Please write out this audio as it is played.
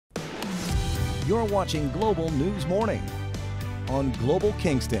You're watching Global News Morning on Global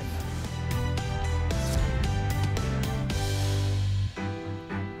Kingston.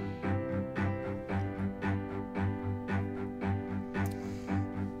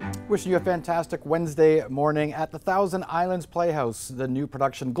 Wishing you a fantastic Wednesday morning at the Thousand Islands Playhouse. The new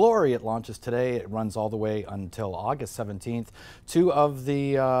production Glory, it launches today. It runs all the way until August 17th. Two of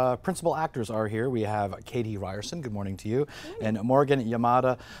the principal actors are here. We have Katie Ryerson, good morning to you, and Morgan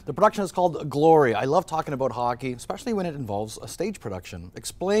Yamada. The production is called Glory. I love talking about hockey, especially when it involves a stage production.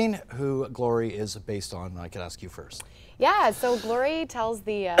 Explain who Glory is based on. I could ask you first. Yeah, so Glory tells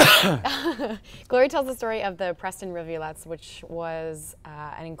the Glory tells the story of the Preston Rivulets, which was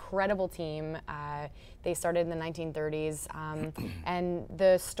an incredible team. They started in the 1930s, and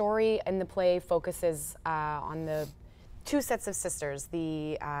the story in the play focuses on the two sets of sisters,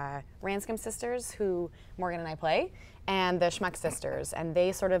 the Ranscombe sisters, who Morgan and I play, and the Schmuck sisters, and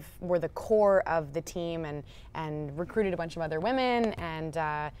they sort of were the core of the team and recruited a bunch of other women and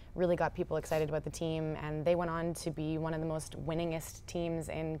really got people excited about the team, and they went on to be one of the most winningest teams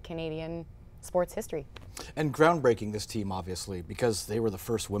in Canadian sports history. And groundbreaking, this team, obviously, because they were the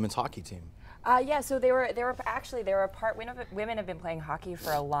first women's hockey team. Yeah, so they were a part. Women have been playing hockey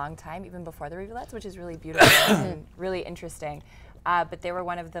for a long time, even before the Rivulets, which is really beautiful and really interesting. But they were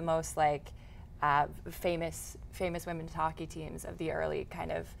one of the most famous women's hockey teams of the early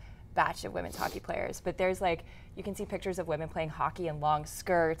kind of batch of women's hockey players. But there's you can see pictures of women playing hockey in long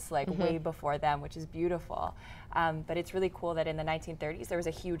skirts way before them, which is beautiful. But it's really cool that in the 1930s there was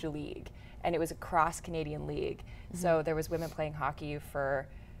a huge league, and it was a cross-Canadian league. So there was women playing hockey for.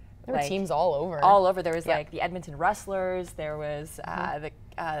 There were teams all over. All over. There was the Edmonton Rustlers. There was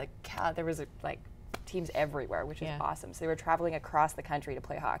there was teams everywhere, which is awesome. So they were traveling across the country to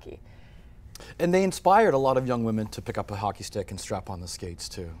play hockey. And they inspired a lot of young women to pick up a hockey stick and strap on the skates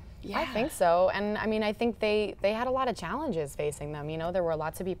too. Yeah. I think so. And I mean, I think they had a lot of challenges facing them. You know, there were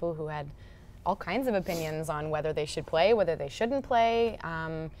lots of people who had all kinds of opinions on whether they should play, whether they shouldn't play.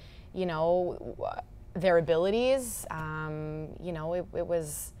 You know, their abilities. You know, it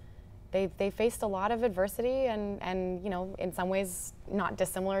was. They faced a lot of adversity and you know, in some ways not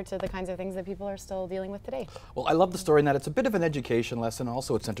dissimilar to the kinds of things that people are still dealing with today. Well, I love the story in that it's a bit of an education lesson,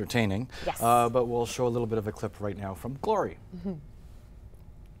 also it's entertaining. Yes. But we'll show a little bit of a clip right now from Glory.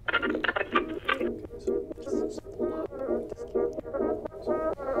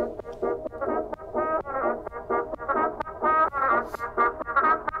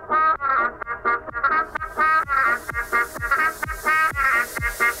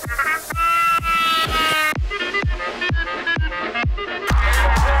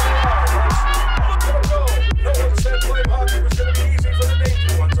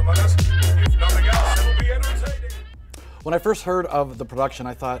 When I first heard of the production,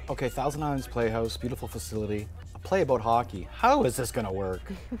 I thought, okay, Thousand Islands Playhouse, beautiful facility, a play about hockey. How is this going to work?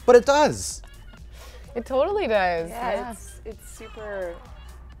 But it does. It totally does. Yeah, it's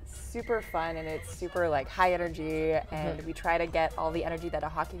super fun, and it's super high energy, and we try to get all the energy that a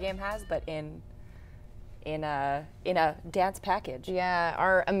hockey game has, but in a dance package. Yeah,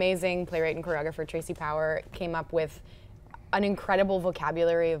 our amazing playwright and choreographer Tracy Power came up with an incredible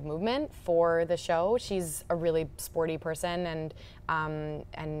vocabulary of movement for the show. She's a really sporty person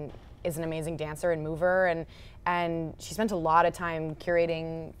and is an amazing dancer and mover, and she spent a lot of time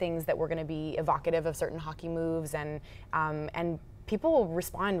curating things that were going to be evocative of certain hockey moves, and people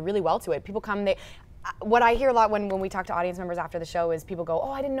respond really well to it. People come, what I hear a lot when we talk to audience members after the show is people go,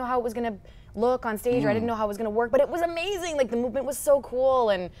 oh, I didn't know how it was going to look on stage, or I didn't know how it was going to work, but it was amazing. Like, the movement was so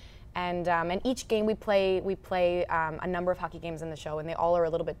cool, and each game we play a number of hockey games in the show, and they all are a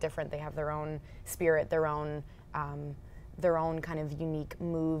little bit different. They have their own spirit, their own kind of unique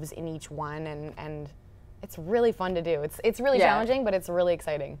moves in each one, and it's really fun to do. It's really challenging, but it's really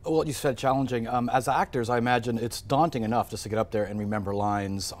exciting. Well, you said challenging. As actors, I imagine it's daunting enough just to get up there and remember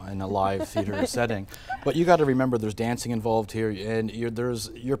lines in a live theater setting. But you got to remember there's dancing involved here, and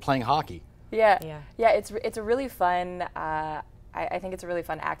you're playing hockey. Yeah. It's a really fun. I think it's a really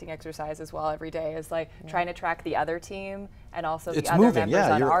fun acting exercise as well every day, is trying to track the other team and also the other members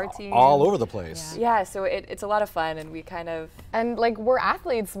on our team. All over the place. Yeah, so it's a lot of fun, and we kind of... And we're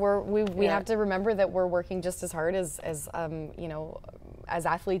athletes, we have to remember that we're working just as hard as you know, as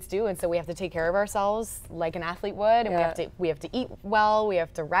athletes do, and so we have to take care of ourselves like an athlete would, and we have to eat well, we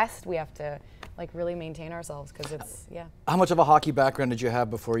have to rest, we have to really maintain ourselves, because it's, How much of a hockey background did you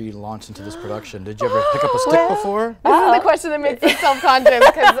have before you launched into this production? Did you ever pick up a stick before? This is the question that makes me self-conscious,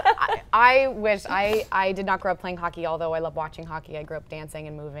 because I wish I did not grow up playing hockey, although I love watching hockey. I grew up dancing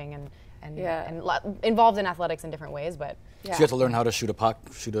and moving, involved in athletics in different ways. But So you have to learn how to shoot a puck,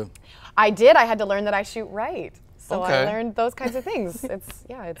 I did. I had to learn that I shoot right. So Okay. I learned those kinds of things.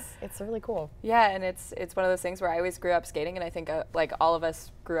 It's really cool. Yeah, and it's one of those things where I always grew up skating, and I think like all of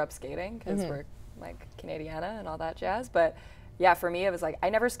us grew up skating because we're like Canadiana and all that jazz. But yeah, for me it was like I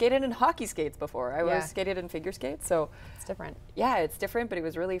never skated in hockey skates before. I always skated in figure skates, so It's different. yeah, it's different, but it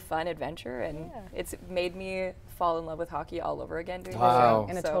was really fun adventure, and it's made me fall in love with hockey all over again doing Wow. the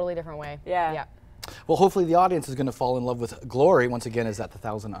show. In a So, totally different way. Yeah. Well, hopefully the audience is going to fall in love with Glory. Once again, is at the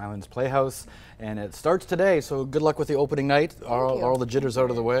Thousand Islands Playhouse, and it starts today. So good luck with the opening night. Are all the jitters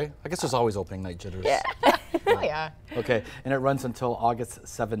out of the way? I guess there's always opening night jitters. Yeah. Oh yeah. Okay, and it runs until August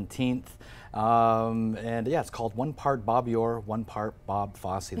 17th. And yeah, it's called One Part Bobby Orr, One Part Bob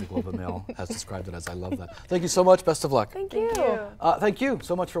Fosse. The Globe and Mail has described it as. I love that. Thank you so much. Best of luck. Thank you. Thank you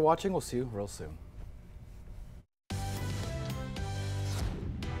so much for watching. We'll see you real soon.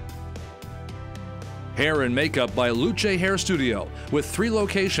 Hair and makeup by Luce Hair Studio with 3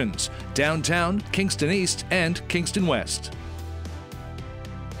 locations: downtown, Kingston East, and Kingston West.